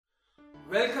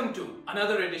Welcome to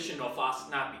another edition of Ask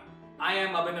Snappy. I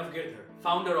am Abhinav Girdhar,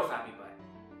 founder of AppyPie.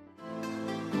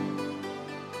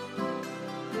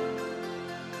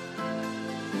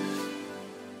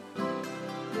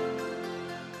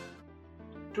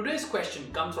 Today's question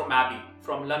comes from Abby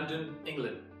from London,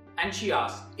 England, and she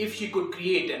asked if she could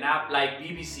create an app like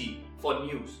BBC for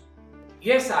news.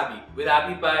 Yes, Abby, with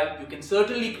AppyPie you can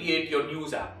certainly create your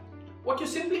news app. What you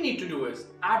simply need to do is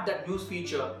add that news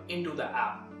feature into the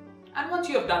app. And once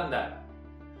you have done that,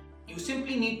 you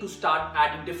simply need to start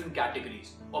adding different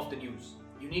categories of the news.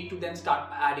 You need to then start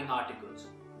adding articles.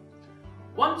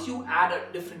 Once you add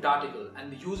a different article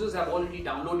and the users have already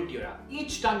downloaded your app,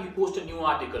 each time you post a new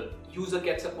article, user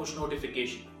gets a push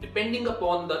notification depending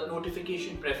upon the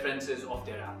notification preferences of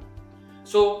their app.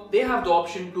 So they have the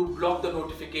option to block the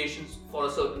notifications for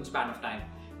a certain span of time.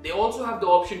 They also have the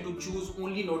option to choose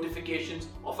only notifications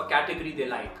of a category they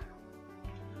like.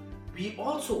 We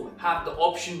also have the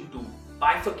option to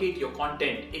bifurcate your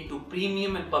content into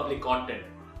premium and public content.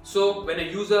 So when a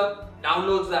user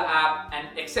downloads the app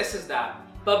and accesses the app,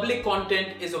 public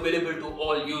content is available to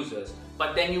all users.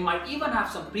 But then you might even have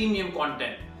some premium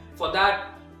content. For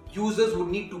that, users would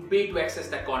need to pay to access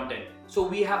that content. So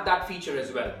we have that feature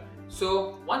as well.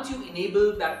 So once you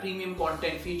enable that premium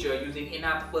content feature using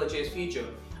in-app purchase feature,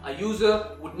 a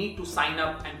user would need to sign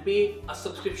up and pay a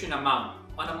subscription amount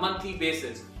on a monthly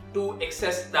basis to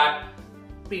access that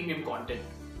premium content.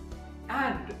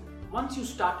 And once you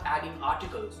start adding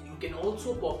articles, you can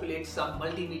also populate some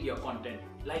multimedia content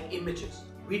like images,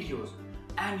 videos,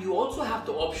 and you also have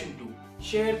the option to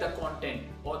share the content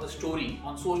or the story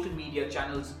on social media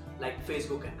channels like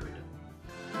Facebook and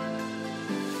Twitter.